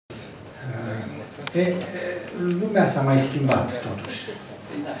Lumea s-a mai schimbat, totuși.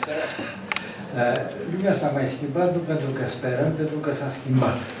 Lumea s-a mai schimbat nu pentru că sperăm, pentru că s-a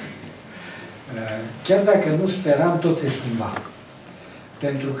schimbat. Chiar dacă nu speram, tot se schimba.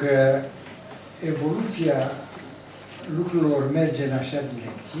 Pentru că evoluția lucrurilor merge în așa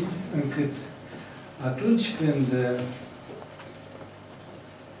direcții, încât atunci când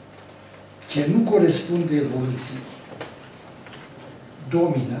ce nu corespunde evoluției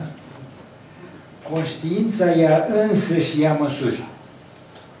domină, conștiința ea însăși ia măsuri.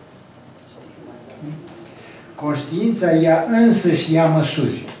 Conștiința ea însăși ia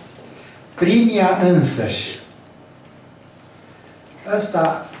măsuri. Prin ea însăși.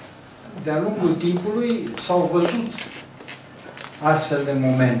 Asta, de-a lungul timpului, s-au văzut astfel de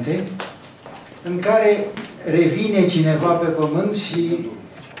momente în care revine cineva pe pământ și,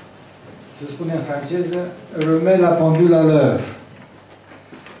 să spunem în franceză, remet la pendule à l'heure.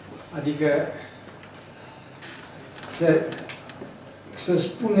 Adică să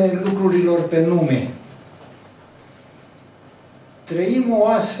spune lucrurilor pe nume. Trăim o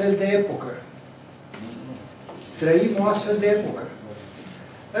astfel de epocă. Trăim o astfel de epocă.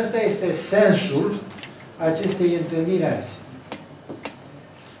 Ăsta este sensul acestei întâlniri azi.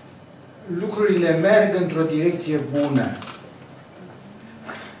 Lucrurile merg într-o direcție bună.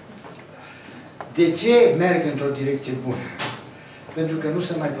 De ce merg într-o direcție bună? Pentru că nu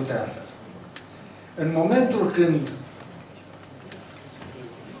se mai putea altfel. În momentul când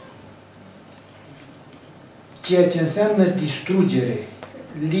ceea ce înseamnă distrugere,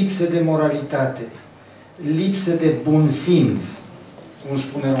 lipsă de moralitate, lipsă de bun simț, cum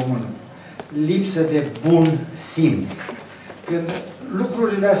spune românul, lipsă de bun simț. Când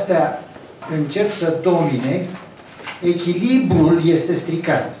lucrurile astea încep să domine, echilibrul este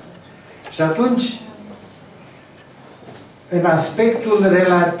stricat. Și atunci, în aspectul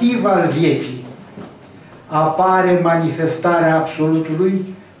relativ al vieții, apare manifestarea absolutului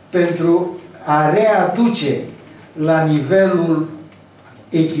pentru a readuce la nivelul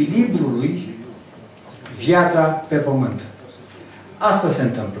echilibrului viața pe pământ. Asta se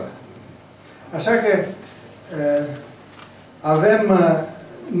întâmplă. Așa că avem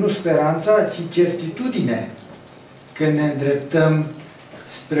nu speranța, ci certitudine că ne îndreptăm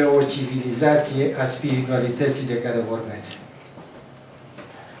spre o civilizație a spiritualității de care vorbeați.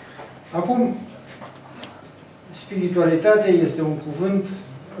 Acum, spiritualitatea este un cuvânt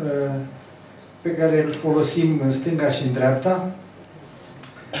pe care îl folosim în stânga și în dreapta,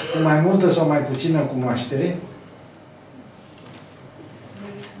 cu mai multă sau mai puțină cunoaștere.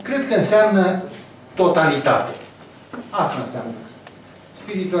 Cred că înseamnă totalitate. Asta înseamnă.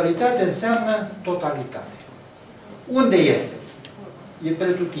 Spiritualitate înseamnă totalitate. Unde este? E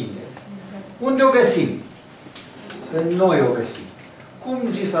pretutindeni. Unde o găsim? În noi o găsim. Cum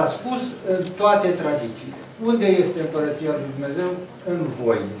zi s-a spus, în toate tradițiile. Unde este Împărăția lui Dumnezeu? În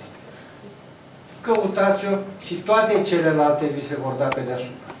voi este. Căutați-o și toate celelalte vi se vor da pe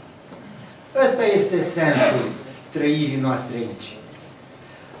deasupra. Ăsta este sensul trăirii noastre aici.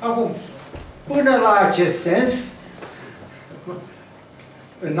 Acum, până la acest sens,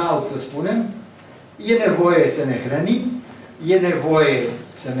 înalt să spunem, e nevoie să ne hrănim, e nevoie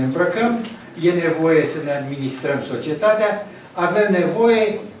să ne îmbrăcăm, e nevoie să ne administrăm societatea, avem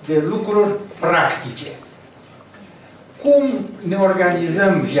nevoie de lucruri practice. Cum ne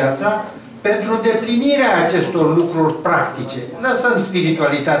organizăm viața pentru îndeplinirea acestor lucruri practice? Lăsăm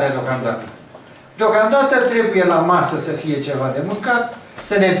spiritualitatea deocamdată. Deocamdată trebuie la masă să fie ceva de mâncat,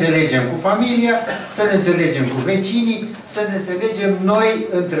 să ne înțelegem cu familia, să ne înțelegem cu vecinii, să ne înțelegem noi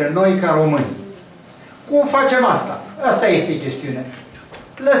între noi ca români. Cum facem asta? Asta este chestiunea.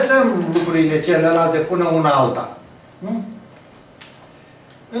 Lăsăm lucrurile celelalte până una alta. Nu?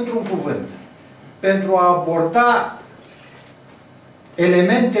 Într-un cuvânt, pentru a aborda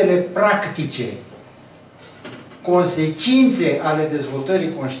elementele practice, consecințe ale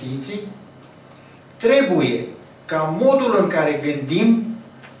dezvoltării conștiinței, trebuie ca modul în care gândim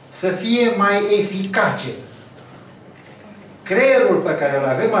să fie mai eficace. Creierul pe care îl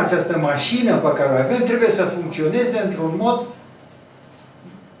avem, această mașină pe care o avem, trebuie să funcționeze într-un mod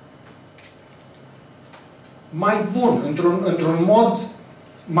mai bun, într-un mod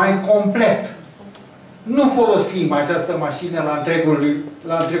mai complet. Nu folosim această mașină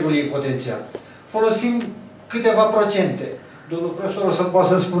la întregul ei potențial. Folosim câteva procente. Domnul profesor o să poată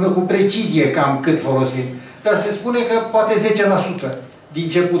să spună cu precizie cam cât folosim. Dar se spune că poate 10% din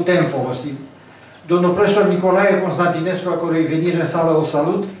ce putem folosi. Domnul profesor Nicolae Constantinescu, a cărui venire în sală o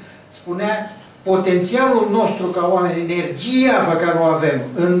salut, spunea: potențialul nostru ca oameni, energia pe care o avem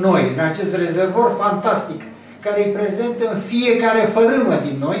în noi, în acest rezervor fantastic, care e prezent în fiecare fărâmă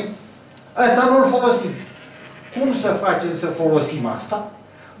din noi, Asta nu-l folosim. Cum să facem să folosim asta?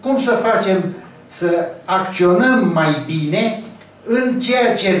 Cum să facem să acționăm mai bine în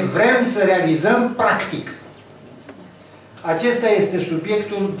ceea ce vrem să realizăm practic? Acesta este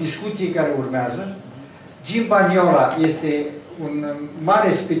subiectul discuției care urmează. Jim BAGNOLA este un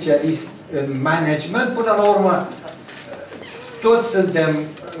mare specialist în management. Până la urmă, toți suntem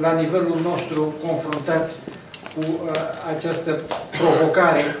la nivelul nostru confruntați cu această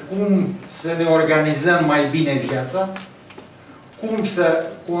provocare, cum să ne organizăm mai bine viața, cum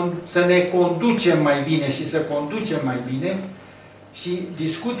să ne conducem mai bine și să conducem mai bine, și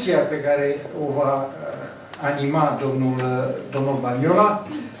discuția pe care o va anima domnul BAGNOLA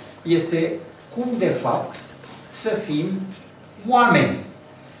este cum de fapt să fim oameni.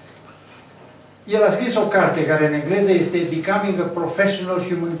 El a scris o carte care în engleză este Becoming a Professional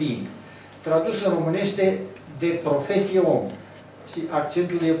Human Being. Tradus în românește de profesie om. Și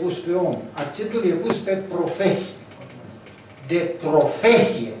accentul e pus pe om. Accentul e pus pe profesie. De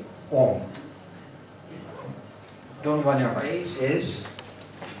profesie om. Domnul BAGNOLA. Phrase is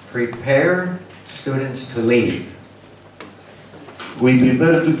prepare students to lead. We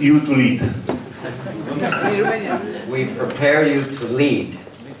prepare you to lead. We prepare you to lead,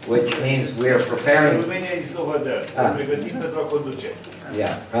 which means we are preparing.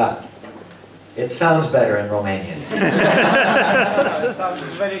 Yeah. It sounds better in Romanian. It sounds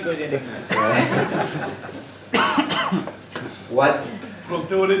very good in English. What? From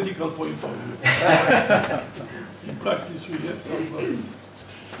theoretical point of view. In practice, we have some problems.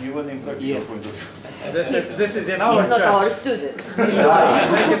 Even in practical point of view. This is in our He's not church. our student.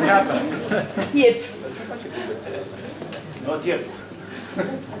 Make it happen. Yet. Not yet.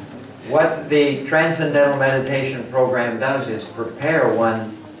 What the Transcendental Meditation program does is prepare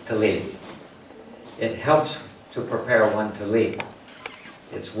one to lead. It helps to prepare one to lead.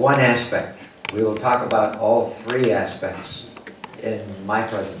 It's one aspect. We will talk about all three aspects in my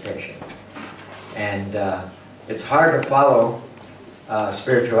presentation. And it's hard to follow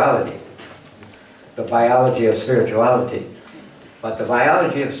spirituality, the biology of spirituality. But the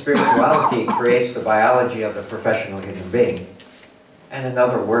biology of spirituality creates the biology of the professional human being. And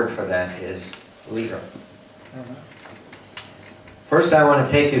another word for that is leader. First, I want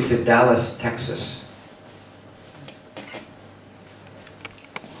to take you to Dallas, Texas.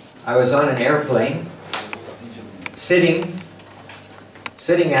 I was on an airplane, sitting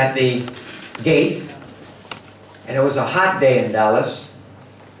at the gate, and it was a hot day in Dallas,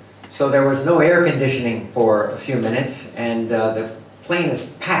 so there was no air conditioning for a few minutes, and the plane is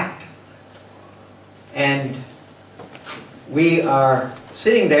packed. And we are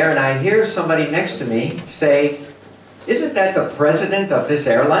sitting there, and I hear somebody next to me say, "Isn't that the president of this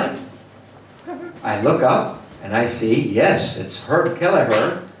airline?" I look up, and I see, yes, it's Herb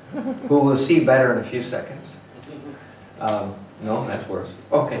Kelleher, who will see better in a few seconds. No, that's worse.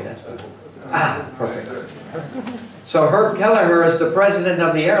 Okay, that's good. Ah, perfect. So Herb Kelleher is the president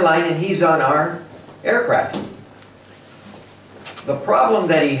of the airline, and he's on our aircraft. The problem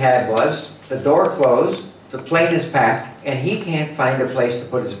that he had was the door closed, the plane is packed, and he can't find a place to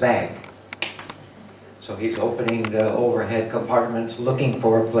put his bag. So he's opening the overhead compartments, looking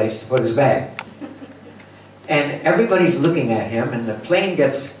for a place to put his bag. And everybody's looking at him, and the plane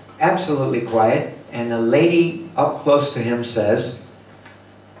gets absolutely quiet, and a lady up close to him says,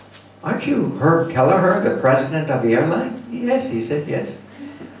 "Aren't you Herb Kelleher, the president of the airline?" "Yes," he said, "yes."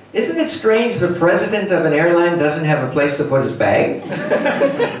 "Isn't it strange the president of an airline doesn't have a place to put his bag?"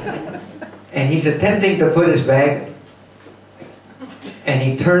 And he's attempting to put his bag, and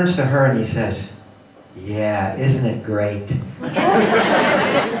he turns to her and he says, "Yeah, isn't it great?"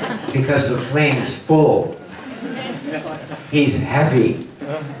 Because the plane's full. He's heavy.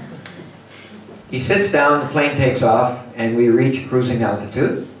 He sits down, the plane takes off, and we reach cruising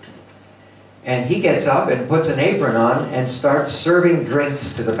altitude. And he gets up and puts an apron on and starts serving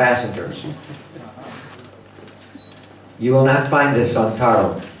drinks to the passengers. You will not find this on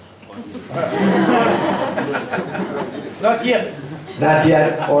Taro. Not yet. Not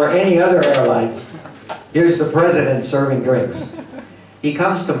yet, or any other airline. Here's the president serving drinks. He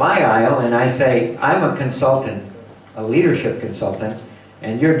comes to my aisle and I say, "I'm a consultant, a leadership consultant,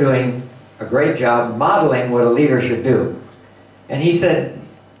 and you're doing a great job modeling what a leader should do." And he said,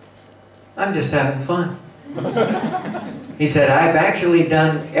 "I'm just having fun." He said, "I've actually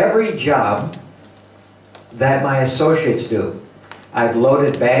done every job that my associates do. I've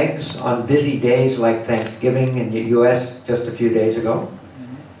loaded bags on busy days like Thanksgiving in the US just a few days ago.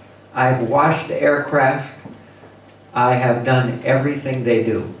 I've washed aircraft. I have done everything they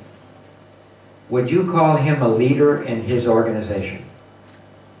do." Would you call him a leader in his organization?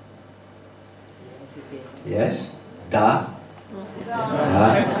 Yes? Da?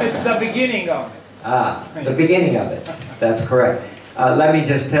 It's the beginning of it. Ah, the beginning of it. That's correct. Let me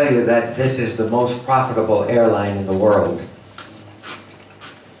just tell you that this is the most profitable airline in the world.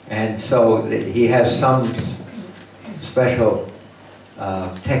 And so he has some special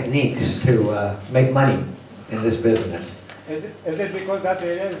techniques to make money in this business. Is it because that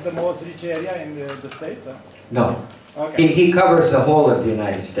area is the most rich area in the States? Or? No. Okay. He covers the whole of the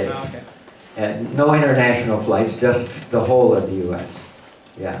United States. Okay. And no international flights, just the whole of the U.S.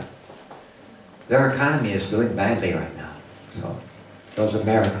 Yeah. Their economy is doing badly right now. So, those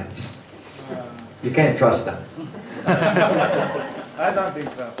Americans. You can't trust them. I don't think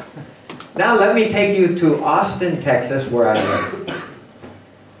so. Now let me take you to Austin, Texas, where I live.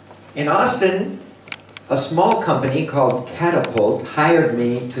 In Austin, a small company called Catapult hired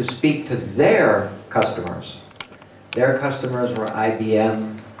me to speak to their customers. Their customers were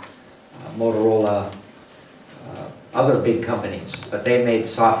IBM, Motorola, other big companies, but they made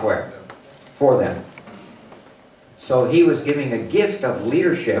software for them. So he was giving a gift of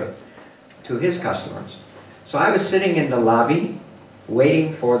leadership to his customers. So I was sitting in the lobby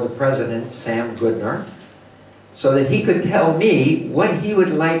waiting for the president, Sam Goodner, so that he could tell me what he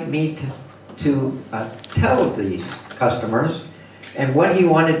would like me to tell these customers and what he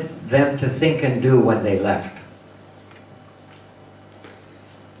wanted them to think and do when they left.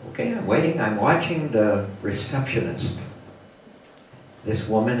 Okay, I'm waiting, I'm watching the receptionist. This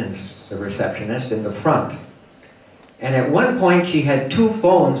woman is the receptionist in the front. And at one point she had 2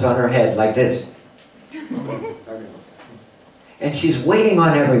 phones on her head like this. And she's waiting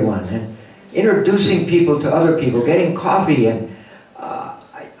on everyone and introducing people to other people, getting coffee. And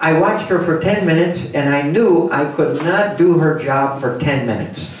I watched her for 10 minutes and I knew I could not do her job for 10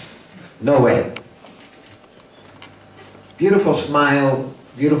 minutes. No way. Beautiful smile,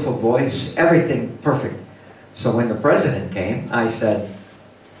 beautiful voice, everything perfect. So when the president came, I said,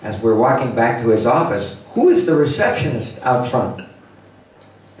 as we're walking back to his office, "Who is the receptionist out front?"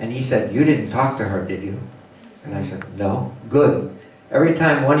 And he said, "You didn't talk to her, did you?" And I said, "No." "Good. Every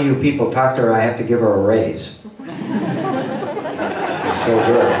time one of you people talk to her, I have to give her a raise." It's so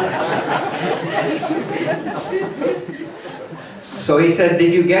good. So he said,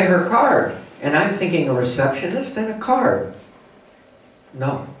 "Did you get her card?" And I'm thinking, a receptionist and a card.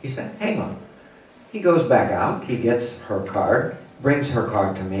 No. He said, "Hang on." He goes back out, he gets her card, brings her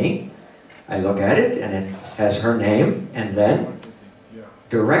card to me. I look at it, and it has her name, and then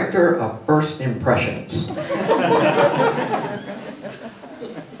Director of First Impressions.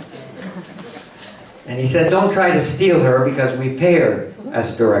 And he said, "Don't try to steal her because we pay her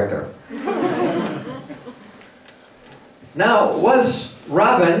as director." Now, was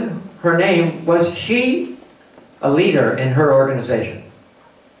Robin, her name, was she a leader in her organization?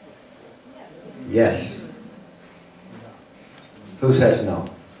 Yes. Who says no?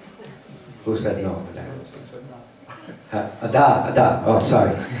 Who said no for that? Ada. Oh,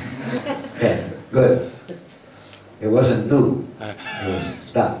 sorry. Okay, good. It wasn't new. It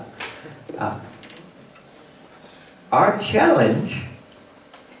was da. Our challenge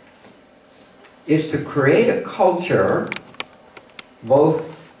is to create a culture, both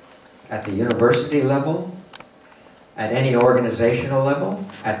at the university level, at any organizational level,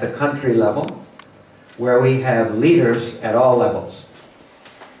 at the country level, where we have leaders at all levels.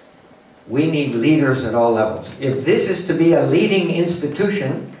 We need leaders at all levels. If this is to be a leading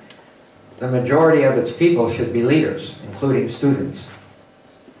institution, the majority of its people should be leaders, including students.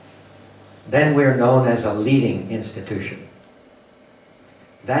 Then we're known as a leading institution.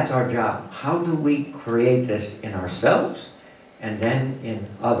 That's our job. How do we create this in ourselves and then in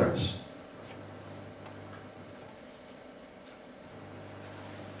others?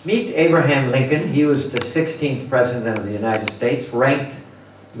 Meet Abraham Lincoln. He was the 16th President of the United States, ranked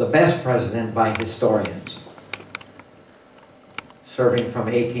the best president by historians, serving from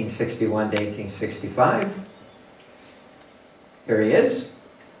 1861 to 1865. Here he is.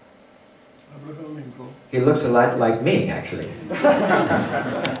 He looks a lot like me, actually. Good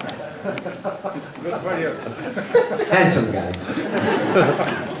for you. Handsome guy.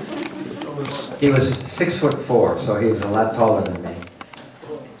 He was 6'4", so he was a lot taller than me.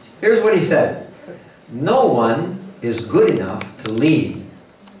 Here's what he said: "No one is good enough to lead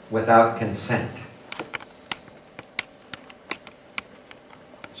without consent."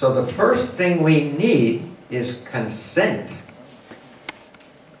 So the first thing we need is consent.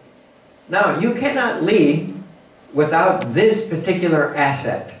 Now, you cannot lead without this particular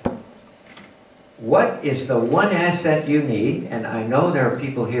asset. What is the one asset you need? And I know there are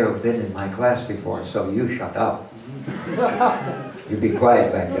people here who have been in my class before, so you shut up. You be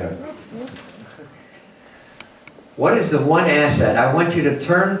quiet back there. What is the one asset? I want you to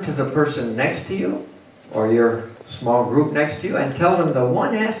turn to the person next to you, or your small group next to you, and tell them the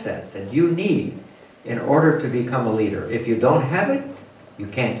one asset that you need in order to become a leader. If you don't have it, you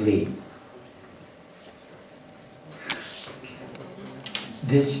can't lead.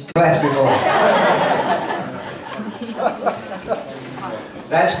 Did class before?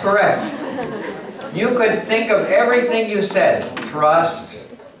 That's correct. You could think of everything you said. Trust,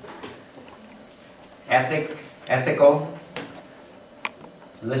 ethical,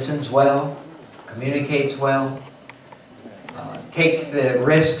 listens well, communicates well, takes the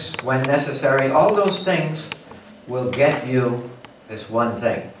risks when necessary. All those things will get you this one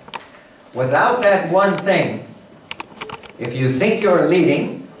thing. Without that one thing, if you think you're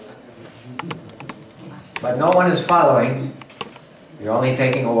leading, but no one is following, you're only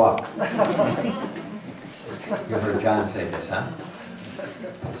taking a walk. You heard John say this, huh?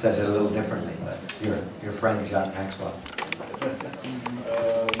 He says it a little differently, but your friend John Maxwell.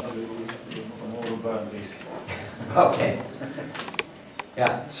 Okay.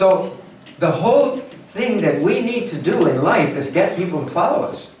 Yeah, so the whole thing that we need to do in life is get people to follow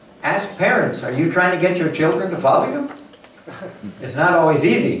us. Ask parents, are you trying to get your children to follow you? It's not always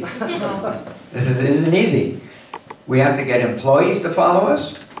easy. This isn't easy. We have to get employees to follow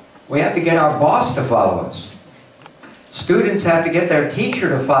us. We have to get our boss to follow us. Students have to get their teacher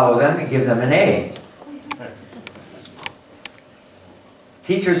to follow them and give them an A.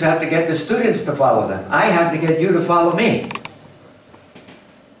 Teachers have to get the students to follow them. I have to get you to follow me.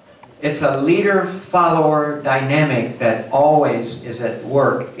 It's a leader-follower dynamic that always is at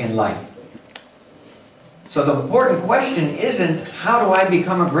work in life. So the important question isn't, how do I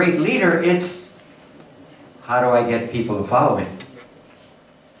become a great leader? It's, how do I get people to follow me?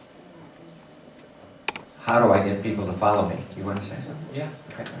 How do I get people to follow me? You want to say something? Yeah.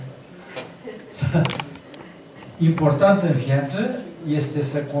 Okay. Important în viață este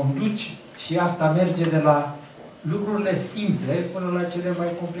să conduci, și asta merge de la lucrurile simple până la cele mai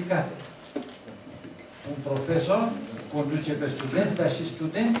complicate. Un profesor conduce pe studenți, dar și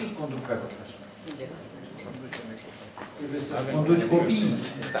studenții conduc pe profesor. Trebuie să conduci copiii,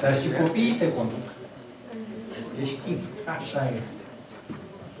 dar și copiii te conduc. Ești timp. Așa este.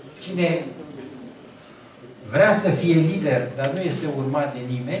 Cine vrea să fie lider, dar nu este urmat de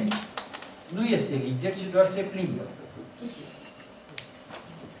nimeni, nu este lider, ci doar se plimbă.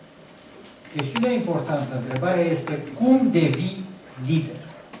 Chestiunea importantă, întrebarea este cum devii lider?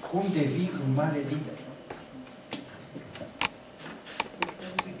 Cum devii un mare lider?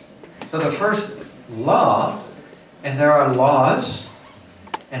 So the first law, and there are laws,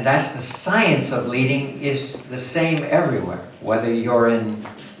 and that's the science of leading, is the same everywhere. Whether you're in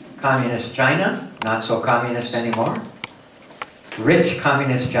communist China, not so communist anymore, rich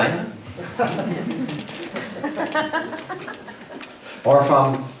communist China, or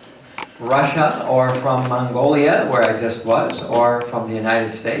from Russia, or from Mongolia, where I just was, or from the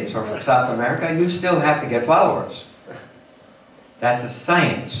United States, or from South America, you still have to get followers. That's a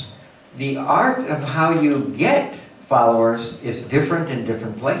science. The art of how you get followers is different in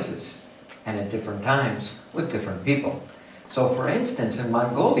different places, and at different times, with different people. So for instance, in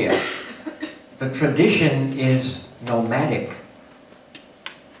Mongolia, the tradition is nomadic.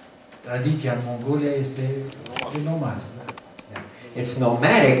 Tradiția în Mongolia este de nomad. It's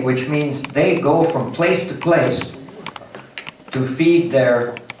nomadic, which means they go from place to place to feed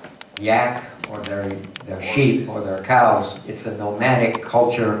their yak or their sheep or their cows. It's a nomadic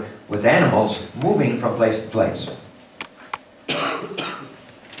culture with animals moving from place to place.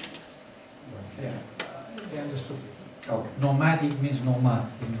 Okay. Nomadic means nomad.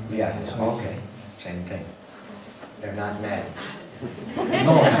 Yeah, okay, same thing. They're not mad.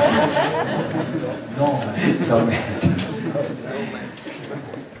 No. No.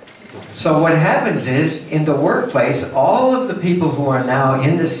 So what happens is, in the workplace, all of the people who are now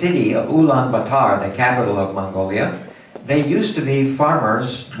in the city of Ulaanbaatar, the capital of Mongolia, they used to be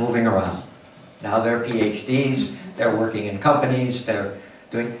farmers moving around. Now they're PhDs, they're working in companies, they're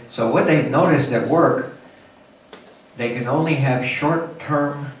doing... So what they've noticed at work, they can only have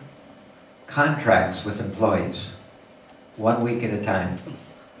short-term contracts with employees, 1 week at a time.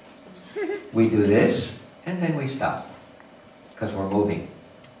 We do this, and then we stop, because we're moving.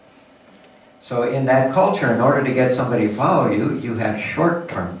 So in that culture, in order to get somebody to follow you, you have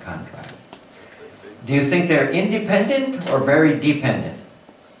short-term contracts. Do you think they're independent or very dependent?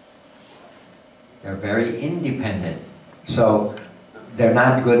 They're very independent. So they're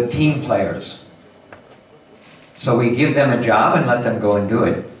not good team players. So we give them a job and let them go and do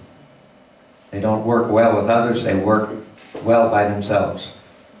it. They don't work well with others, they work well by themselves.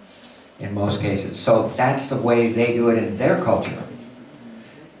 in most cases. So that's the way they do it in their culture.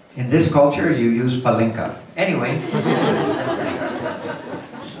 In this culture, you use palinka. Anyway.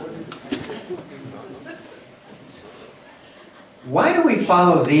 Why do we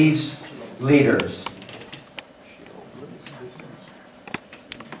follow these leaders?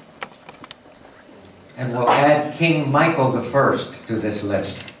 And we'll add King Michael I to this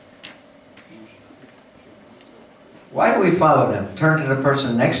list. Why do we follow them? Turn to the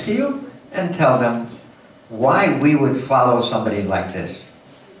person next to you and tell them why we would follow somebody like this.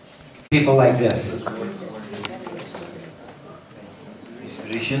 People like this.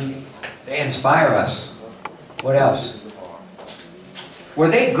 Inspiration. They inspire us. What else? Were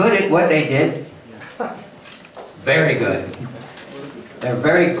they good at what they did? Very good. They're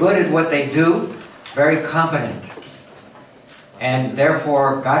very good at what they do, very competent, and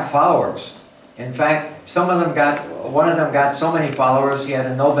therefore got followers. In fact, one of them got so many followers, he had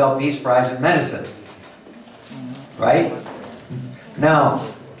a Nobel Peace Prize in medicine. Right? Now,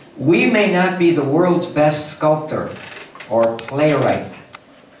 we may not be the world's best sculptor or playwright.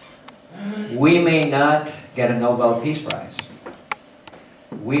 We may not get a Nobel Peace Prize.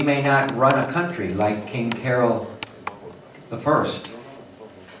 We may not run a country like King Carol I.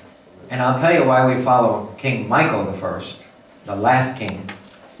 And I'll tell you why we follow King Michael I, the last king.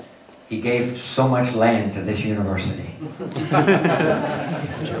 He gave so much land to this university.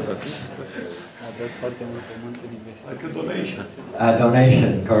 Like a donation. A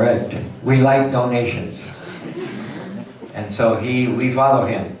donation, correct. We like donations. And so we follow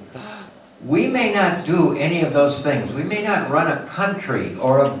him. We may not do any of those things. We may not run a country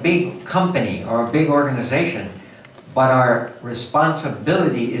or a big company or a big organization, but our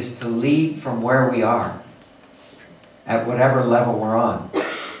responsibility is to lead from where we are, at whatever level we're on.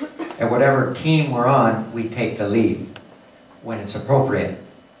 At whatever team we're on, we take the lead when it's appropriate.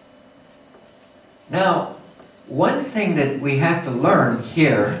 Now, one thing that we have to learn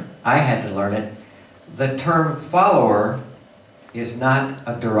here, I had to learn it, the term follower is not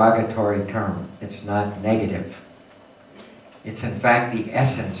a derogatory term. It's not negative. It's in fact the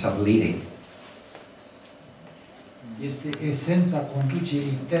essence of leading. Este esența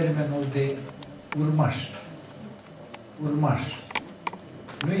conducerii termenul de urmaș. Urmaș.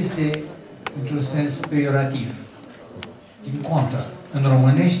 Nu este într-un sens peiorativ. Din contră, în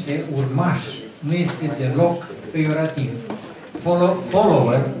românește, urmaș nu este deloc peiorativ.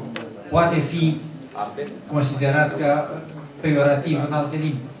 Follower poate fi considerat ca peiorativ în alte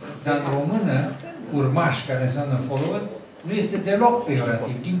limbi. Dar în română, urmaș, care înseamnă follower, nu este deloc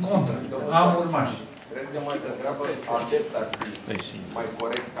peiorativ, din contră. Am urmași. Cred că mai degrabă adept ar fi mai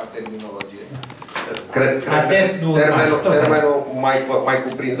corect ca terminologie. Termenul mai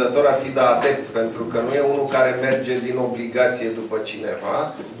cuprinzător ar fi de adept, pentru că nu e unul care merge din obligație după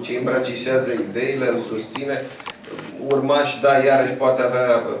cineva, ci îmbrățișează ideile, îl susține. Urmaș, da, iarăși poate avea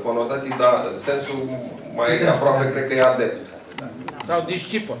conotații, dar sensul mai aproape cred că e adept. Sau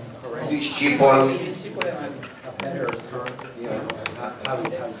discipol. Discipol.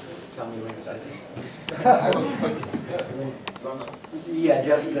 Yeah,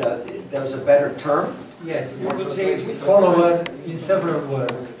 just there's a better term. Yes, you could say follower in several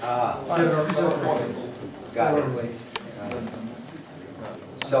words. Several ways.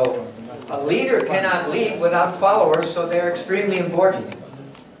 So a leader cannot lead without followers, so they're extremely important.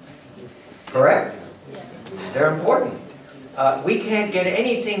 Correct? They're important. We can't get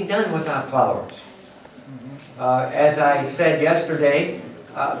anything done without followers. As I said yesterday,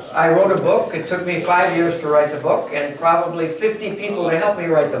 I wrote a book. It took me 5 years to write the book, and probably 50 people to help me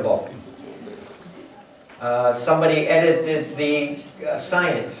write the book. Somebody edited the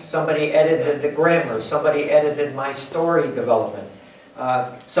science. Somebody edited the grammar. Somebody edited my story development.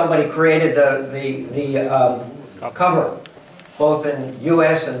 Somebody created the cover, both in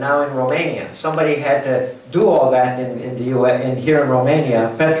U.S. and now in Romania. Somebody had to do all that in the U.S. and here in Romania.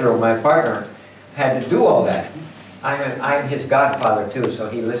 Petru, my partner, had to do all that. I'm his godfather too, so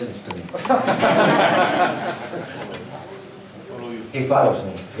he listens to me. He follows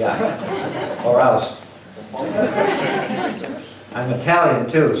me, yeah, or else. I'm Italian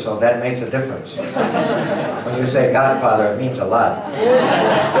too, so that makes a difference. When you say godfather, it means a lot.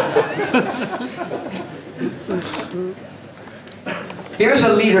 Here's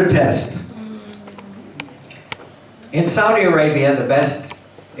a leader test. In Saudi Arabia, the best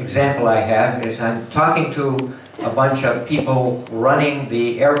example I have is I'm talking to a bunch of people running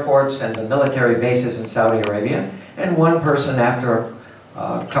the airports and the military bases in Saudi Arabia, and one person after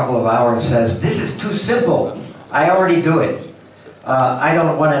a couple of hours says, "This is too simple. I already do it. I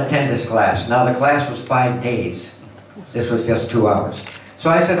don't want to attend this class." Now the class was 5 days. This was just 2 hours. So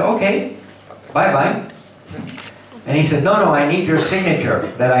I said, okay, bye-bye. And he said, no, I need your signature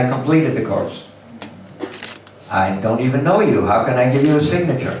that I completed the course. I don't even know you. How can I give you a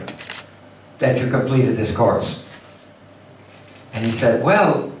signature that you completed this course? And he said,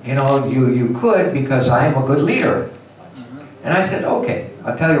 well, you know, you could, because I am a good leader. And I said, okay,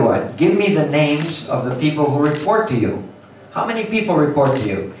 I'll tell you what, give me the names of the people who report to you. How many people report to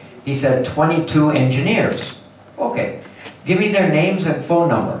you? He said, 22 engineers. Okay, give me their names and phone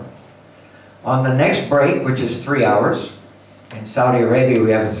number. On the next break, which is 3 hours, in Saudi Arabia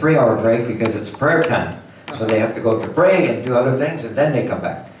we have a 3-hour break because it's prayer time. So they have to go to pray and do other things, and then they come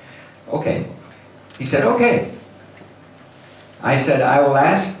back. Okay. He said, okay. I said, I will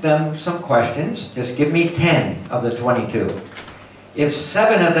ask them some questions. Just give me 10 of the 22. If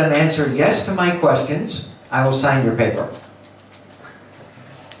 7 of them answer yes to my questions, I will sign your paper.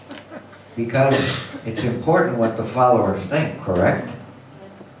 Because it's important what the followers think, correct?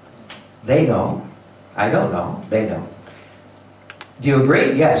 They know. I don't know. They know. Do you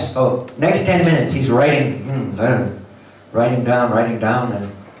agree? Yes. Oh, next 10 minutes he's writing down,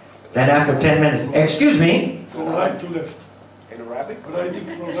 and then after 10 minutes, excuse me. From right to left. In Arabic? Writing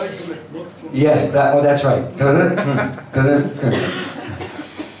from right to left, not from... Yes, that's right.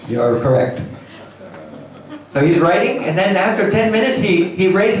 You're correct. So he's writing, and then after 10 minutes he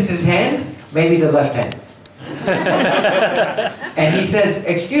raises his hand, maybe the left hand. And he says,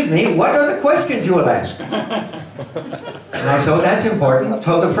 excuse me, what are the questions you will ask? And I said, oh, that's important.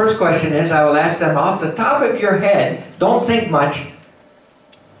 So the first question is, I will ask them off the top of your head, don't think much,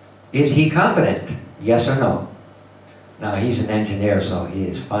 is he competent? Yes or no? Now, he's an engineer, so he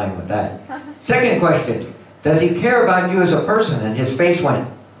is fine with that. Second question, does he care about you as a person? And his face went.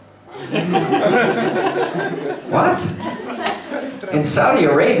 What? In Saudi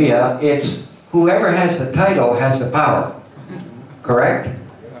Arabia, it's whoever has the title has the power. Correct?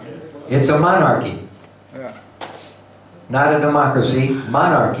 It's a monarchy. Not a democracy,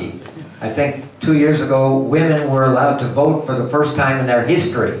 monarchy. I think 2 years ago, women were allowed to vote for the first time in their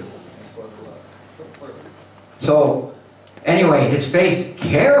history. So, anyway, his face,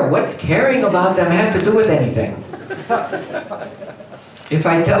 care? What's caring about them have to do with anything? If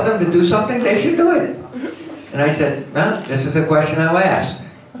I tell them to do something, they should do it. And I said, no, this is the question I'll ask.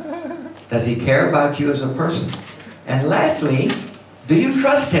 Does he care about you as a person? And lastly, do you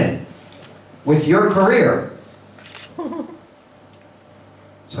trust him with your career?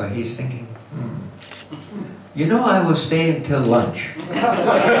 So he's thinking, you know, I will stay until lunch.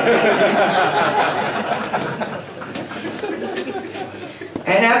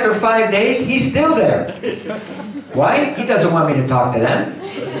 And after 5 days, he's still there. Why? He doesn't want me to talk to them.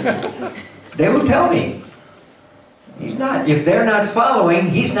 They will tell me. He's not. If they're not following,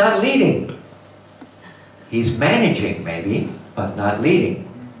 he's not leading. He's managing, maybe, but not leading.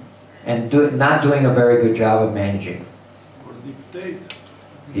 And not doing a very good job of managing. Or dictate.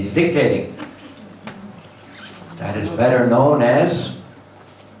 He's dictating. That is better known as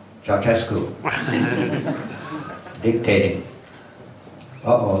Ceausescu. Dictating.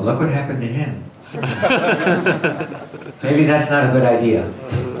 Uh-oh, look what happened to him. Maybe that's not a good idea.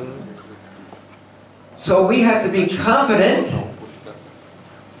 So we have to be competent,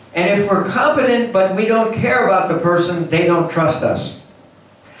 and if we're competent but we don't care about the person, they don't trust us.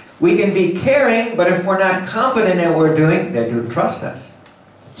 We can be caring, but if we're not confident in what we're doing, they do trust us.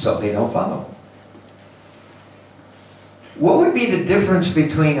 So they don't follow. What would be the difference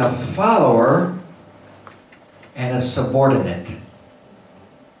between a follower and a subordinate?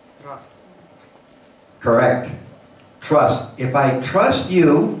 Trust. Correct. Trust. If I trust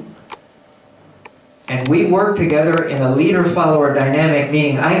you, and we work together in a leader-follower dynamic,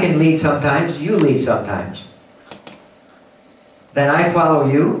 meaning I can lead sometimes, you lead sometimes. Then I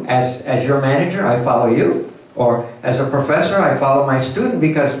follow you as your manager, I follow you. Or as a professor, I follow my student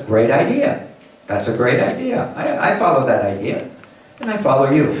because great idea. That's a great idea. I follow that idea. And I follow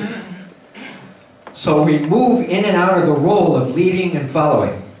you. So we move in and out of the role of leading and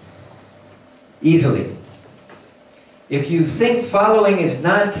following easily. If you think following is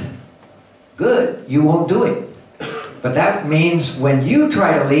not good, you won't do it. But that means when you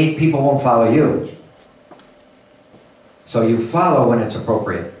try to lead, people won't follow you. So you follow when it's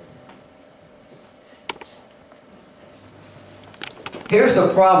appropriate. Here's the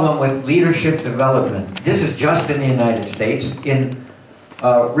problem with leadership development. This is just in the United States. In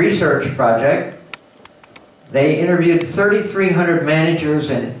a research project, they interviewed 3,300 managers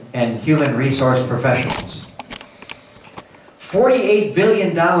and human resource professionals. $48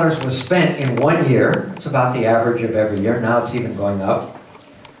 billion was spent in 1 year. It's about the average of every year. Now it's even going up.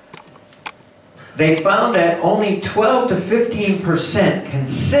 they found that only 12 to 15%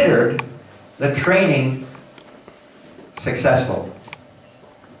 considered the training successful.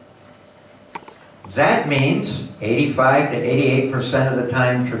 That means 85 to 88% of the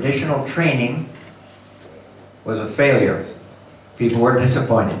time traditional training was a failure. People were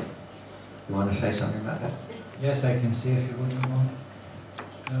disappointed. You want to say something about that? Yes, I can say if you want to know.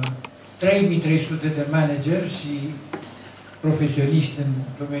 3300 de manageri și profesioniști în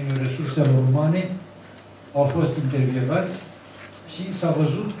domeniul resurselor umane au fost intervievați și s-a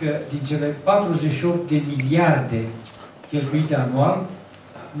văzut că din cele 48 de miliarde cheltuite anual,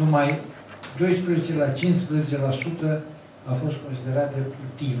 numai 12 la 15% a fost considerat drept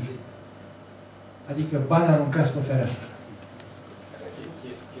util. Adică bani aruncați pe fereastră.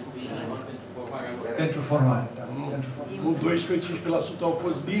 Pentru formare, da. Nu 12-15% au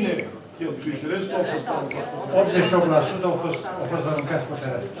fost bine cheltuiți, restul au fost aruncați pe fereastră. 88% au fost aruncați pe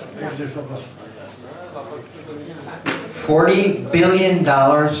fereastră. 88%. $40 billion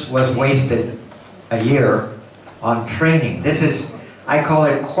was wasted a year on training. This is, I call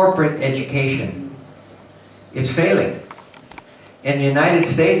it corporate education. It's failing. In the United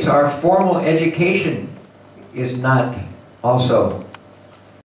States, our formal education is not also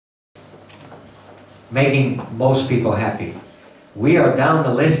making most people happy. We are down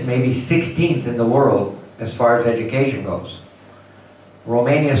the list maybe 16th in the world as far as education goes.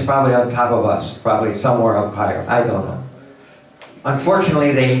 Romania is probably on top of us, probably somewhere up higher, I don't know.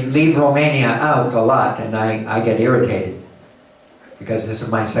 Unfortunately, they leave Romania out a lot, and I get irritated because this is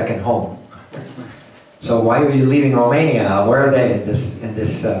my second home. So why are you leaving Romania out? Where are they in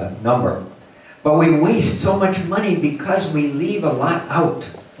this number? But we waste so much money because we leave a lot out.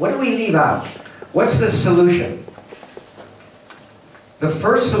 What do we leave out? What's the solution? The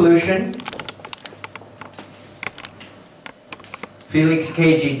first solution, Felix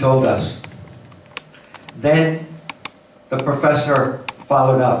KG told us. Then the professor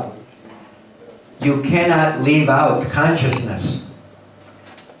followed up. You cannot leave out consciousness.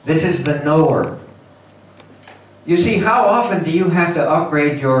 This is the knower. You see, how often do you have to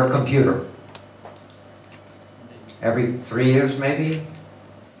upgrade your computer? Every 3 years maybe?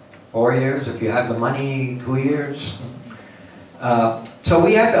 4 years, if you have the money, 2 years. So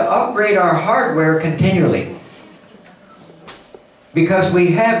we have to upgrade our hardware continually because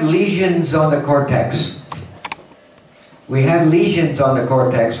we have lesions on the cortex. We have lesions on the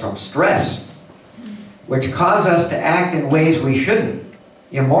cortex from stress, which cause us to act in ways we shouldn't.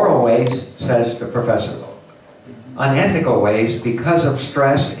 Immoral ways, says the professor. Unethical ways because of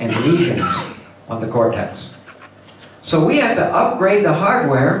stress and lesions on the cortex. So we have to upgrade the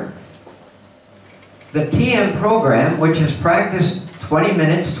hardware. The TM program, which is practiced 20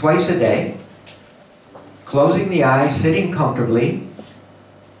 minutes twice a day, closing the eyes, sitting comfortably,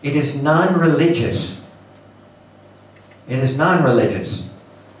 it is non-religious. It is non-religious.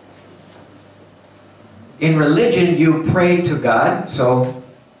 In religion, you pray to God, so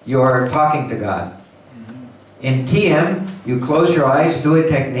you are talking to God. In TM, you close your eyes, do a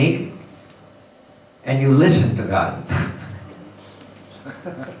technique, and you listen to God.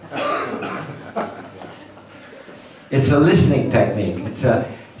 It's a listening technique. It's a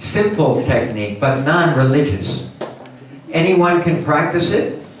simple technique, but non-religious. Anyone can practice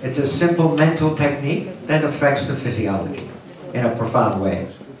it. It's a simple mental technique that affects the physiology in a profound way.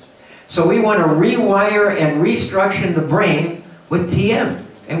 So we want to rewire and restructure the brain with TM,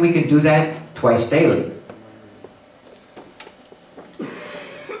 and we can do that twice daily.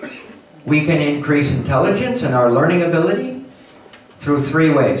 We can increase intelligence and our learning ability through 3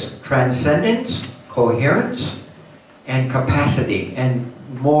 ways: transcendence, coherence, and capacity. And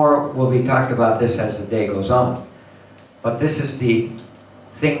more will be talked about this as the day goes on. But this is the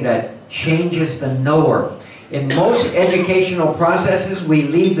thing that changes the knower. In most educational processes, we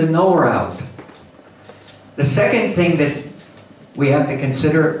leave the knower out. The second thing that we have to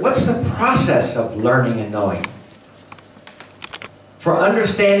consider, what's the process of learning and knowing? For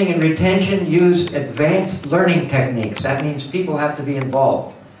understanding and retention, use advanced learning techniques. That means people have to be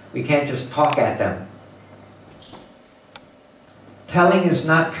involved. We can't just talk at them. Telling is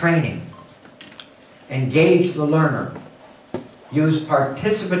not training. Engage the learner. Use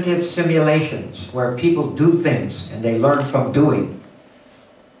participative simulations where people do things and they learn from doing.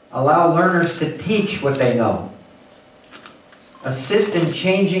 Allow learners to teach what they know. Assist in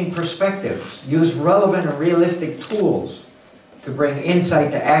changing perspectives. Use relevant and realistic tools to bring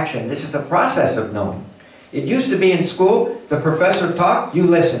insight to action. This is the process of knowing. It used to be in school, the professor talked, you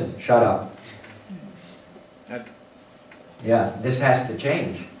listen, shut up. Yeah, this has to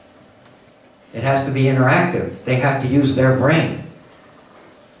change. It has to be interactive. They have to use their brain.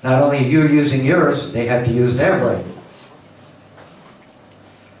 Not only you using yours, they have to use their brain.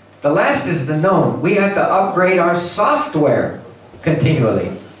 The last is the known. We have to upgrade our software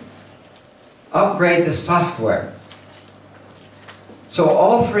continually. Upgrade the software. So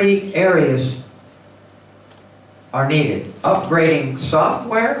all three areas are needed. Upgrading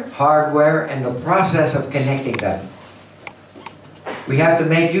software, hardware, and the process of connecting them. We have to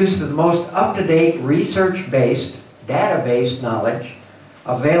make use of the most up-to-date, research-based, data-based knowledge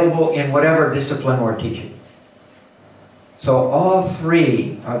available in whatever discipline we're teaching. So all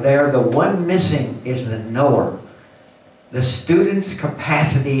three are there. The one missing is the knower. The student's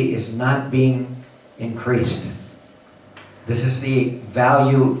capacity is not being increased. This is the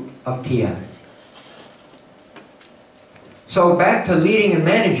value of TM. So back to leading and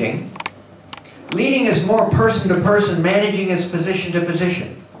managing. Leading is more person to person, managing is position to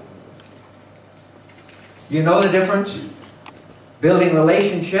position. You know the difference? Building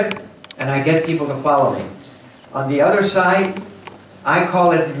relationship, and I get people to follow me. On the other side, I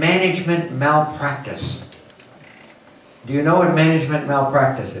call it management malpractice. Do you know what management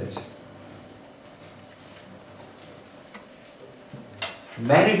malpractice is?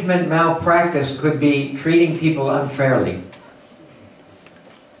 Management malpractice could be treating people unfairly,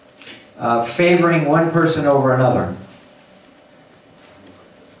 favoring one person over another.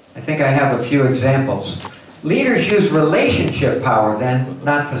 I think I have a few examples. Leaders use relationship power then,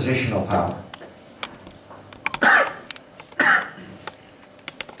 not positional power.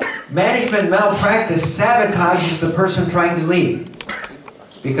 Management malpractice sabotages the person trying to lead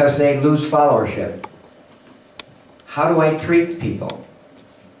because they lose followership. How do I treat people?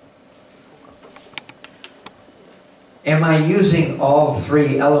 Am I using all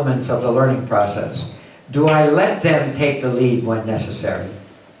three elements of the learning process? Do I let them take the lead when necessary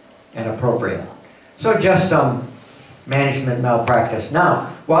and appropriate? So just some management malpractice. Now,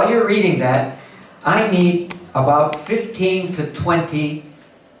 while you're reading that, I need about 15 to 20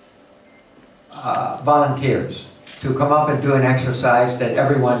 volunteers to come up and do an exercise that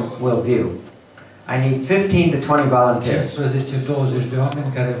everyone will view. I need 15 to 20 volunteers. 15-20 de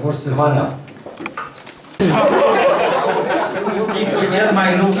oameni care vor să Come on up. Cel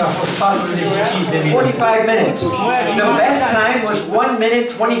mai lung a fost 45 de minute. 45 minutes. The best time was 1 minute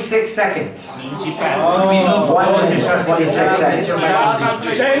 26 seconds. 1 minute 26 seconds.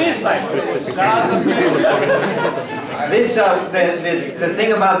 This, the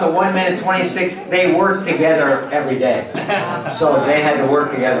thing about the 1 minute 26, they work together every day. So they had to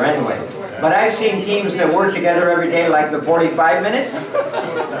work together anyway. But I've seen teams that work together every day like the 45 minutes.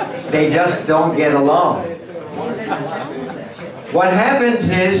 They just don't get along. What happens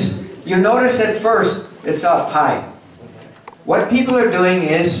is, you notice at first, it's up high. What people are doing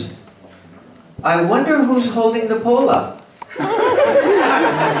is, I wonder who's holding the pole up.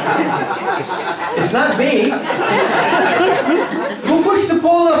 It's not me. Who pushed the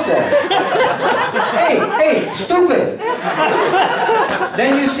pole up there? Hey, stupid.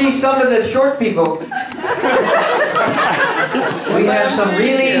 Then you see some of the short people. We have some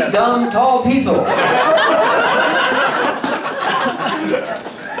really dumb, tall people.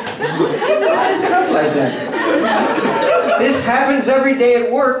 Like that. This happens every day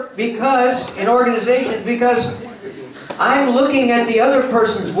at work because, in organizations, because I'm looking at the other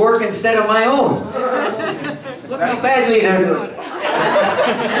person's work instead of my own. Look how badly they're doing.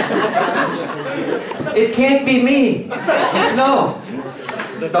 It can't be me. No.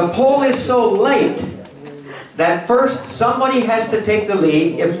 The pole is so light that first somebody has to take the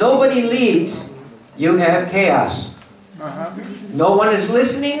lead. If nobody leads, you have chaos. No one is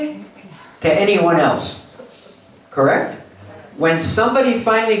listening to anyone else. Correct? When somebody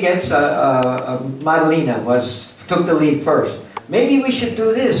finally gets Madalena took the lead first. Maybe we should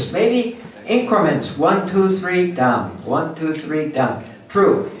do this. Maybe increments. 1, 2, 3, down. 1, 2, 3, down.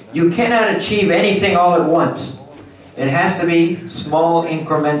 True. You cannot achieve anything all at once. It has to be small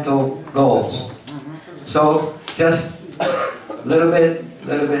incremental goals. So just little bit,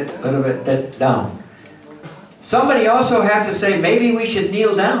 down. Somebody also have to say, maybe we should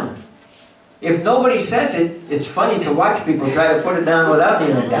kneel down. If nobody says it, it's funny to watch people try to put it down without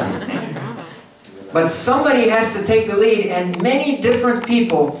kneeling down. But somebody has to take the lead, and many different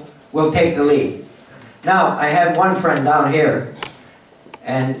people will take the lead. Now, I had one friend down here,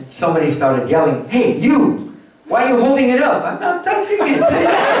 and somebody started yelling, "Hey, you! Why are you holding it up?" "I'm not touching it."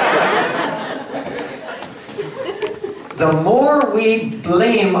 The more we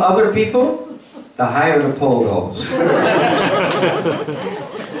blame other people, the higher the pole goes.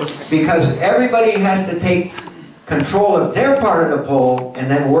 Because everybody has to take control of their part of the pole and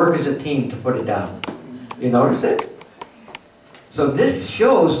then work as a team to put it down. You notice it? So this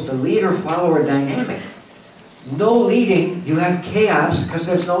shows the leader-follower dynamic. No leading, you have chaos because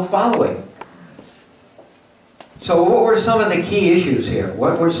there's no following. So what were some of the key issues here?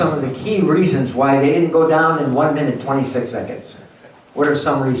 What were some of the key reasons why they didn't go down in 1 minute 26 seconds? What are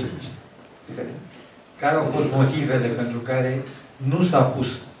some reasons? Care au fost motivele pentru care nu s-a pus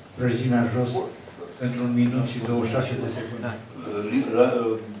prăjina jos pentru 1 minut și 26 de secunde?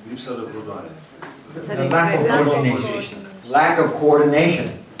 Lipsa de coordonare. The lack of coordination. Lack of coordination.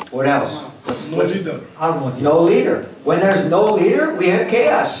 What else? No leader. Alt motiv. No leader. When there's no leader, we have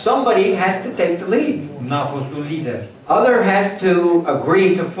chaos. Somebody has to take the lead. N-a fost un lider. Other has to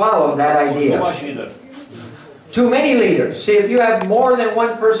agree to follow that idea. Too many leaders. See, if you have more than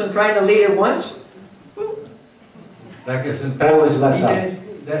one person trying to lead at once, Dacă sunt prea mulți lideri,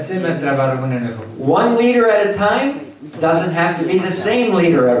 de asemenea treaba rămâne nefăcută. one leader at a time doesn't have to be the same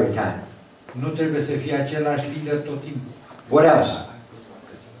leader every time. Nu trebuie să fie același lider tot timpul. What else?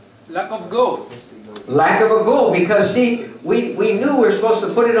 Lack of goal. Lack of a goal, because see, we knew we were supposed to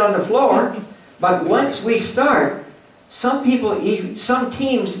put it on the floor, but once we start, some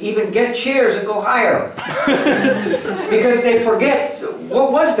teams even get chairs and go higher. Because they forget, what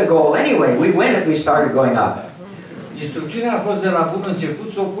was the goal anyway? We went and we started going up. Instrucțiunea a fost de la bun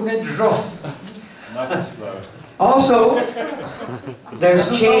început să o puneți jos. Also, there's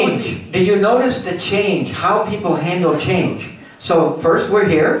change. Did you notice the change? How people handle change? So first we're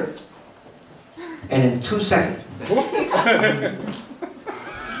here, and in 2 seconds,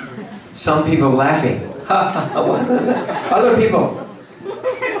 some people laughing. Other people.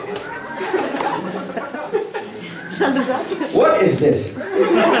 What is this?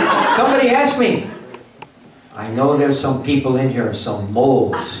 Somebody asked me. I know there's some people in here, some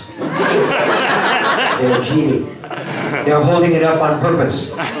moles. They're cheating. They're holding it up on purpose.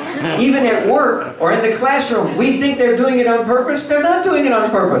 Even at work or in the classroom, we think they're doing it on purpose. They're not doing it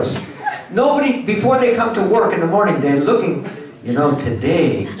on purpose. Nobody, before they come to work in the morning, they're looking, you know,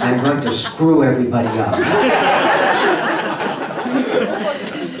 today I'm going to screw everybody up.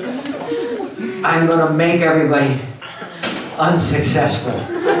 I'm going to make everybody unsuccessful.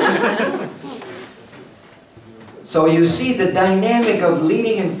 So you see the dynamic of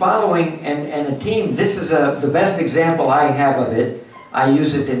leading and following and a team. This is the best example I have of it. I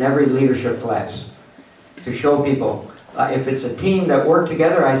use it in every leadership class to show people. If it's a team that work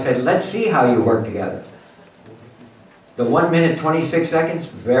together, I said, let's see how you work together. The 1 minute 26 seconds,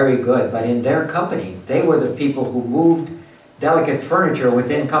 very good. But in their company, they were the people who moved delicate furniture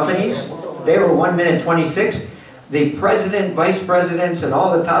within companies. They were 1 minute 26. The president, vice presidents, and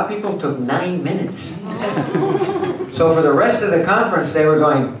all the top people took 9 minutes. So for the rest of the conference, they were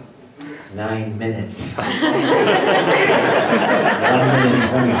going, 9 minutes. 1 minute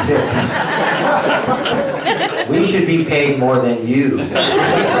 26. We should be paid more than you.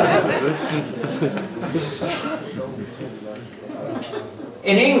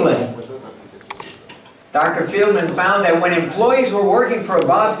 In England, Dr. Fieldman found that when employees were working for a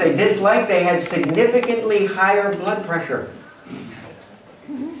boss they disliked, they had significantly higher blood pressure.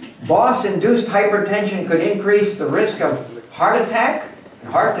 Boss-induced hypertension could increase the risk of heart attack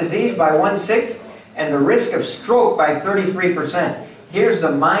and heart disease by 1/6 and the risk of stroke by 33%. Here's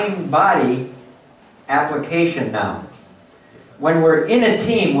the mind-body application now. When we're in a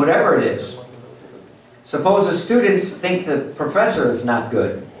team, whatever it is, suppose the students think the professor is not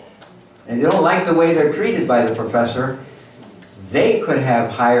good, and they don't like the way they're treated by the professor, they could have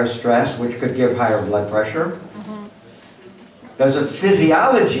higher stress, which could give higher blood pressure. There's a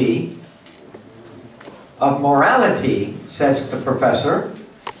physiology of morality, says the professor,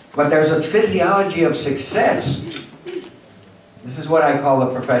 but there's a physiology of success. This is what I call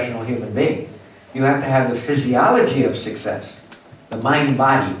a professional human being. You have to have the physiology of success, the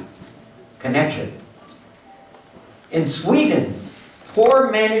mind-body connection. In Sweden, poor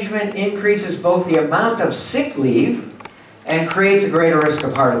management increases both the amount of sick leave and creates a greater risk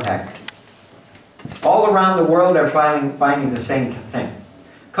of heart attack. All around the world they're finding the same thing.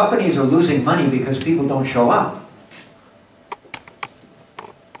 Companies are losing money because people don't show up.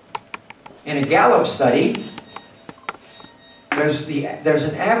 In a Gallup study, there's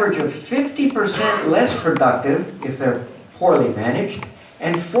an average of 50% less productive if they're poorly managed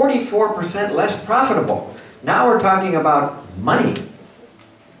and 44% less profitable. Now we're talking about money.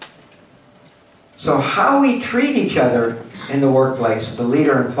 So how we treat each other in the workplace, the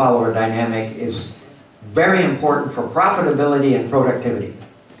leader and follower dynamic, is very important for profitability and productivity.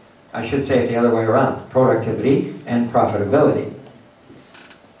 I should say it the other way around, productivity and profitability.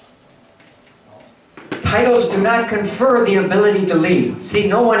 Titles do not confer the ability to lead. See,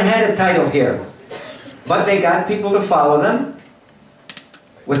 no one had a title here, but they got people to follow them,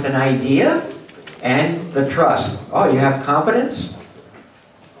 with an idea and the trust. Oh, you have competence?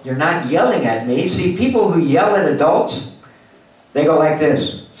 You're not yelling at me. See, people who yell at adults, they go like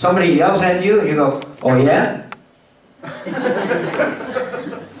this. Somebody yells at you and you go, oh yeah?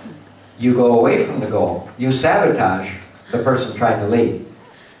 You go away from the goal. You sabotage the person trying to lead.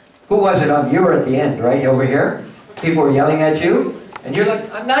 Who was it? You were at the end, right? Over here? People were yelling at you and you're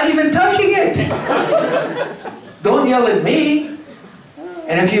like, I'm not even touching it. Don't yell at me.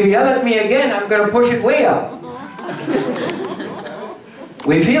 And if you yell at me again, I'm going to push it way up.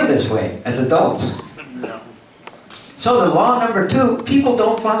 We feel this way as adults. So the law number 2, people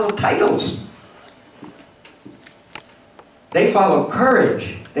don't follow titles. They follow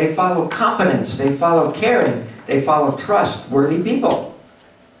courage. They follow competence. They follow caring. They follow trustworthy people.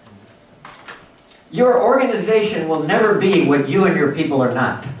 Your organization will never be what you and your people are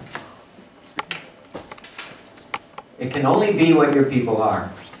not. It can only be what your people are.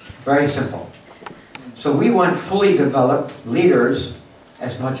 Very simple. So we want fully developed leaders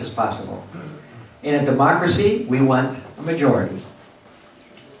as much as possible. In a democracy, we want a majority.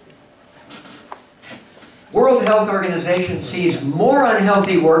 World Health Organization sees more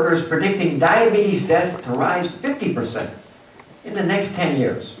unhealthy workers, predicting diabetes death to rise 50% in the next 10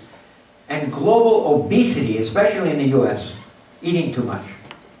 years. And global obesity, especially in the US, eating too much.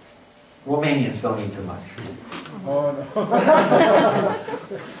 Romanians don't eat too much. Oh, no.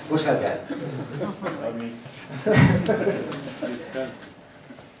 Who said that?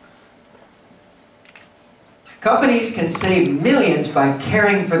 Companies can save millions by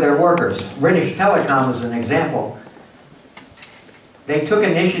caring for their workers. British Telecom is an example. They took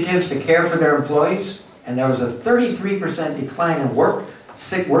initiatives to care for their employees, and there was a 33% decline in worker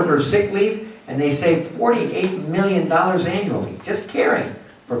sick leave, and they saved $48 million annually, just caring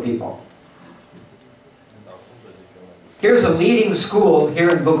for people. Here's a leading school here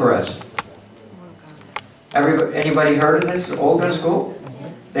in Bucharest. Anybody heard of this Olga school?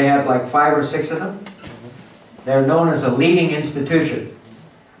 They have like 5 or 6 of them. They're known as a leading institution.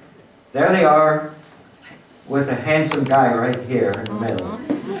 There they are with a handsome guy right here in the middle.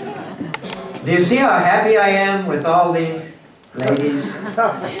 Do you see how happy I am with all these ladies?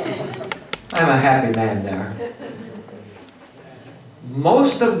 I'm a happy man there.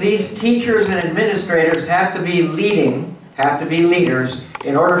 Most of these teachers and administrators have to be leaders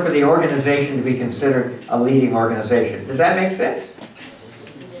in order for the organization to be considered a leading organization. Does that make sense?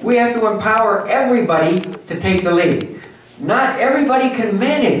 We have to empower everybody to take the lead. Not everybody can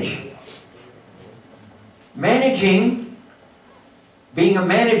manage. Being a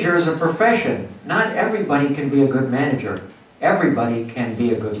manager is a profession. Not everybody can be a good manager. Everybody can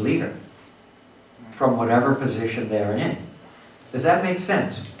be a good leader from whatever position they're in. Does that make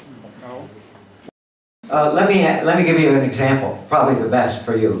sense? No. Let me give you an example, probably the best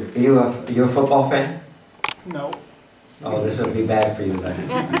for you. Are you a football fan? No. Oh, this would be bad for you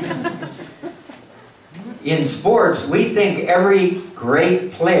then. In sports, we think every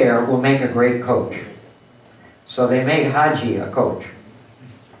great player will make a great coach. So they made Haji a coach.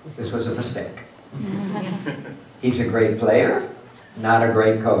 This was a mistake. He's a great player, not a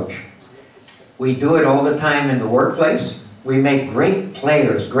great coach. We do it all the time in the workplace. We make great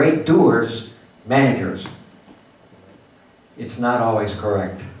players, great doers, managers. It's not always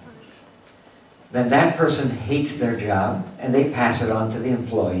correct. Then that person hates their job and they pass it on to the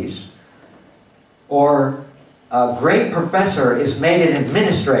employees. Or a great professor is made an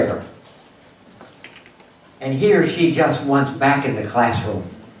administrator and he or she just wants back in the classroom.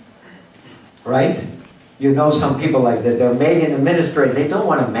 Right? You know some people like this. They're made an administrator. They don't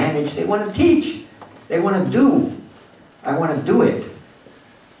want to manage. They want to teach. They want to do. I want to do it.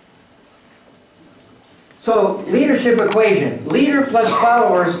 So, leadership equation. Leader plus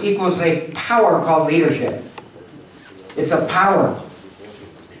followers equals a power called leadership. It's a power.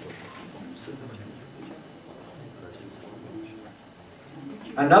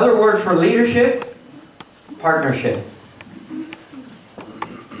 Another word for leadership, partnership.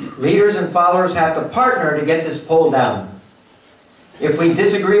 Leaders and followers have to partner to get this pole down. If we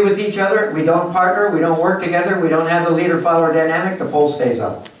disagree with each other, we don't partner, we don't work together, we don't have the leader-follower dynamic, the pole stays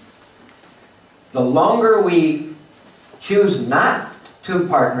up. The longer we choose not to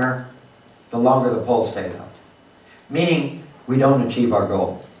partner, the longer the pole stays up. Meaning, we don't achieve our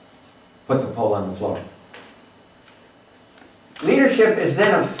goal. Put the pole on the floor. Leadership is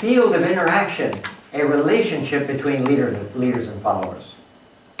then a field of interaction, a relationship between leaders and followers.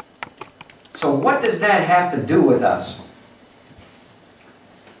 So what does that have to do with us?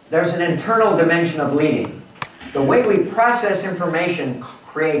 There's an internal dimension of leading. The way we process information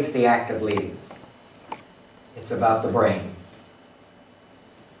creates the act of leading. It's about the brain.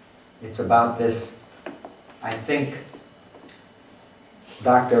 It's about this, I think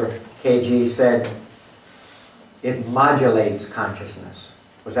Dr. KG said, it modulates consciousness.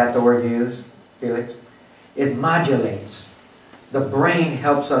 Was that the word you used, Felix? It modulates. The brain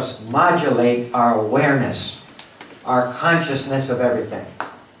helps us modulate our awareness, our consciousness of everything.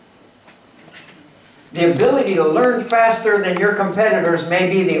 The ability to learn faster than your competitors may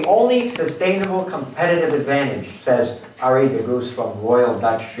be the only sustainable competitive advantage, says Arie de Goos from Royal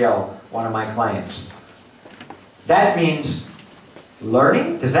Dutch Shell, one of my clients. That means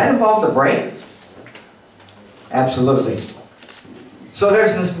learning. Does that involve the brain? Absolutely. So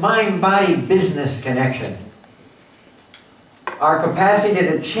there's this mind-body business connection. Our capacity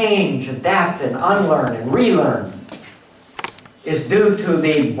to change, adapt, and unlearn and relearn is due to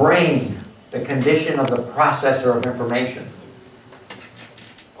the brain, the condition of the processor of information.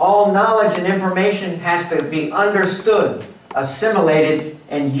 All knowledge and information has to be understood, assimilated,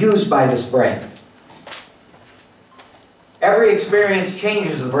 and used by this brain. Every experience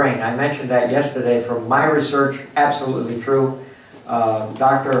changes the brain. I mentioned that yesterday from my research, absolutely true.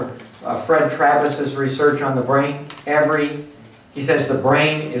 Dr. Fred Travis's research on the brain, he says the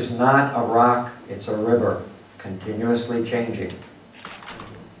brain is not a rock, it's a river, continuously changing.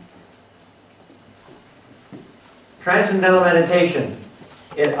 Transcendental meditation,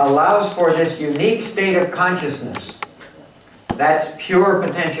 it allows for this unique state of consciousness. That's pure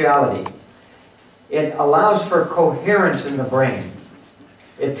potentiality. It allows for coherence in the brain.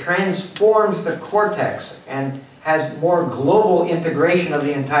 It transforms the cortex and has more global integration of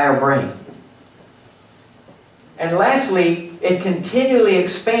the entire brain. And lastly, it continually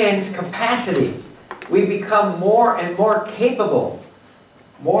expands capacity. We become more and more capable.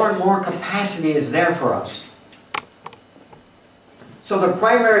 More and more capacity is there for us. So the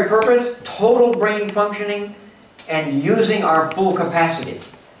primary purpose, total brain functioning and using our full capacity.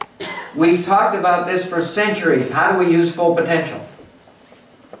 We've talked about this for centuries. How do we use full potential?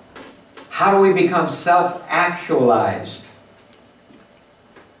 How do we become self-actualized?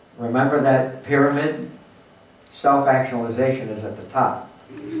 Remember that pyramid? Self-actualization is at the top.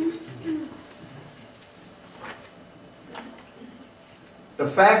 The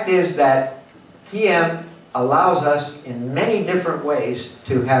fact is that TM allows us in many different ways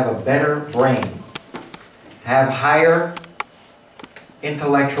to have a better brain, to have higher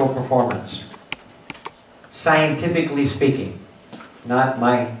intellectual performance, scientifically speaking. Not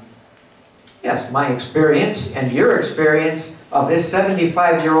my experience and your experience of this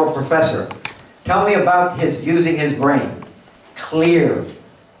 75-year-old professor. Tell me about his using his brain. Clear,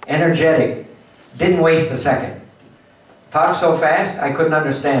 energetic, didn't waste a second. Talked so fast, I couldn't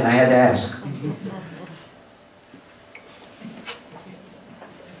understand. I had to ask.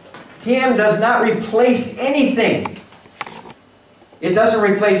 TM does not replace anything. It doesn't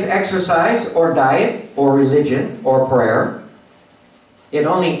replace exercise or diet or religion or prayer. It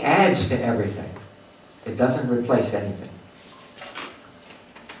only adds to everything. It doesn't replace anything.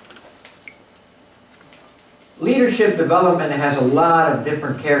 Leadership development has a lot of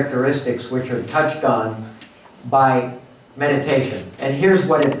different characteristics which are touched on by meditation. And here's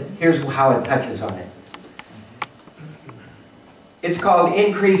how it touches on it. It's called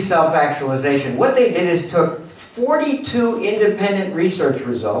increased self-actualization. What they did is took 42 independent research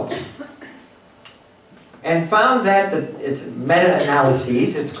results and found that it's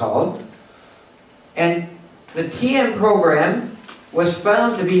meta-analyses, it's called, and the TM program was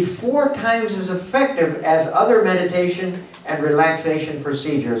found to be 4 times as effective as other meditation and relaxation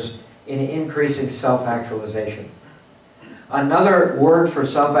procedures in increasing self-actualization. Another word for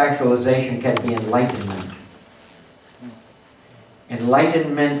self-actualization can be enlightenment.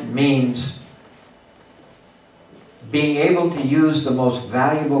 Enlightenment means being able to use the most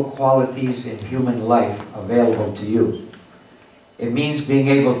valuable qualities in human life available to you. It means being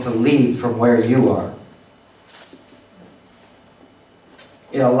able to lead from where you are.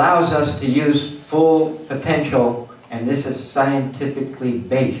 It allows us to use full potential, and this is scientifically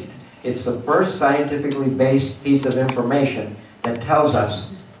based. It's the first scientifically based piece of information that tells us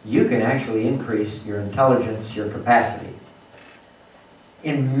you can actually increase your intelligence, your capacity,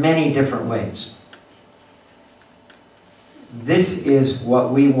 in many different ways. This is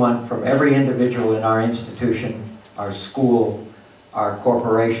what we want from every individual in our institution, our school, our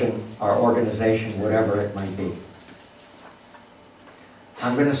corporation, our organization, whatever it might be.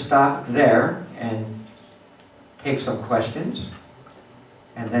 I'm going to stop there and take some questions,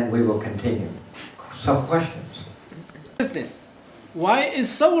 and then we will continue. Some questions. Business. Why is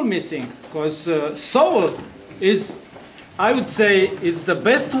soul missing? Because soul is, I would say, it's the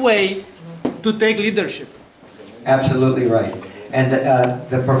best way to take leadership. Absolutely right. And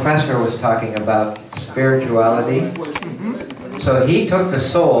the professor was talking about spirituality. So he took the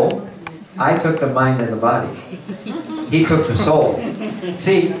soul, I took the mind and the body. He took the soul.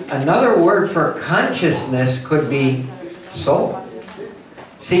 See, another word for consciousness could be soul.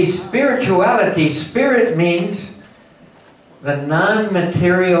 See, spirituality, spirit means the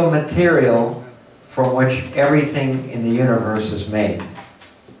non-material material from which everything in the universe is made.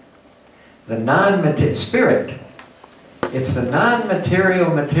 The non-material, spirit, it's the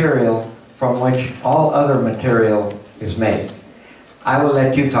non-material material from which all other material is made. I will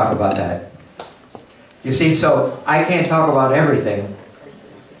let you talk about that. You see, so I can't talk about everything.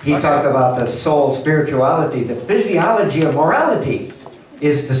 He talked about the soul, spirituality. The physiology of morality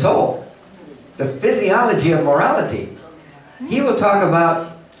is the soul. The physiology of morality. He will talk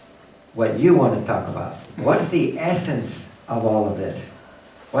about what you want to talk about. What's the essence of all of this?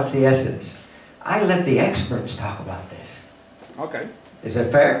 What's the essence? I let the experts talk about this. Okay. Is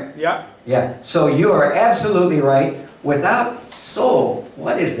that fair? Yeah. Yeah. So you are absolutely right. Without soul,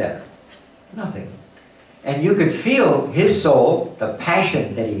 what is there? Nothing. And you could feel his soul, the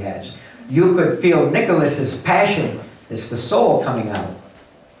passion that he has. You could feel Nicholas's passion. It's the soul coming out.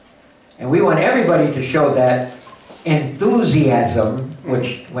 And we want everybody to show that enthusiasm,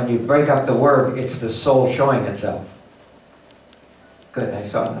 which when you break up the word, it's the soul showing itself. Good, I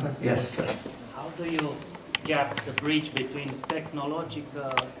saw another. Yes, sir. How do you gap the bridge between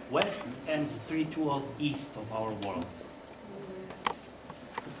technological west and spiritual east of our world?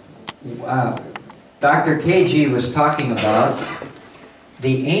 Dr. KG was talking about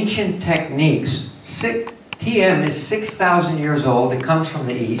the ancient techniques. TM is 6,000 years old. It comes from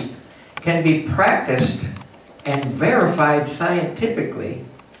the East. Can be practiced and verified scientifically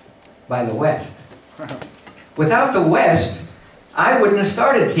by the West. Without the West, I wouldn't have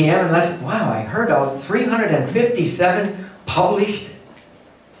started TM unless, wow, I heard of 357 published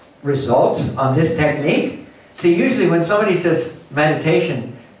results on this technique. See, usually when somebody says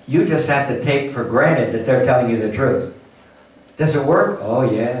meditation, you just have to take for granted that they're telling you the truth. Does it work? Oh,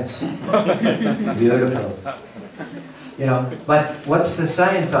 yes. Beautiful. You know, but what's the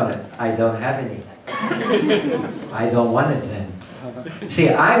science on it? I don't have any. I don't want it then. See,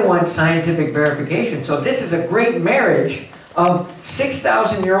 I want scientific verification. So this is a great marriage of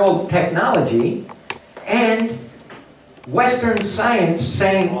 6,000-year-old technology and Western science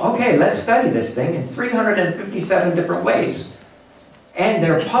saying, okay, let's study this thing in 357 different ways. And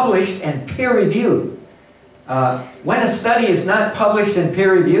they're published and peer-reviewed. When a study is not published and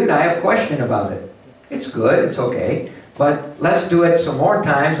peer-reviewed, I have a question about it. It's good, it's okay, but let's do it some more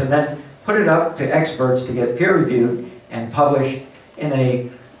times and then put it up to experts to get peer-reviewed and published in a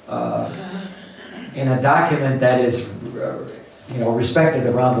document that is respected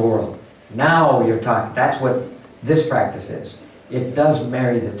around the world. Now you're talking. That's what this practice is. It does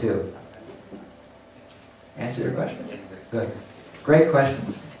marry the two. Answer your question? Good. Great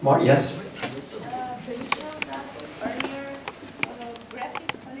question. More? Yes? You showed us earlier graphic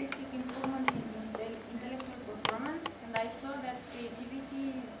holistic improvement in the intellectual performance, and I saw that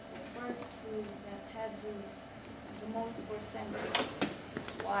creativity is the first that had the most percentage.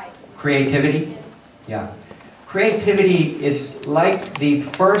 Why? Creativity? Yes. Yeah. Creativity is like the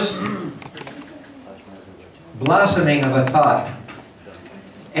first blossoming of a thought.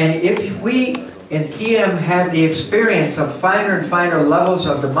 And if we in TM have the experience of finer and finer levels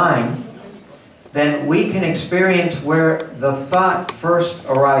of the mind, then we can experience where the thought first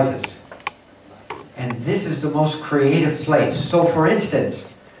arises. And this is the most creative place. So for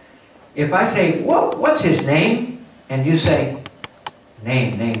instance, if I say, what's his name? And you say,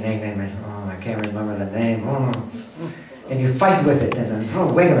 name. Oh, I can't remember the name. And you fight with it. And then, oh,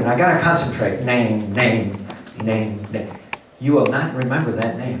 wait a minute, I got to concentrate. Name. You will not remember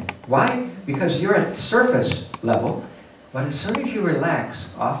that name. Why? Because you're at the surface level, but as soon as you relax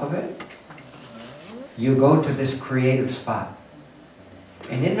off of it, you go to this creative spot.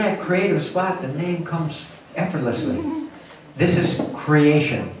 And in that creative spot, the name comes effortlessly. This is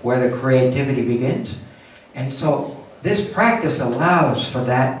creation, where the creativity begins. And so this practice allows for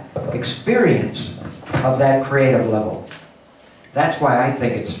that experience of that creative level. That's why I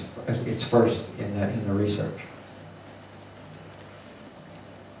think it's first in the research.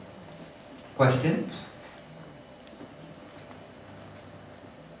 Questions?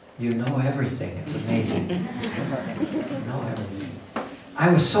 You know everything. It's amazing. You know everything. I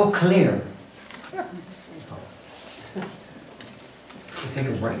was so clear. We'll take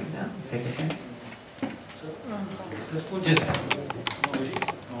a break now. Take a break. Să spuneți.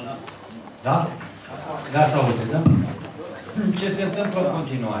 Da? Da sau uite, da? Ce se întâmplă în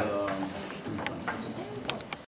continuare?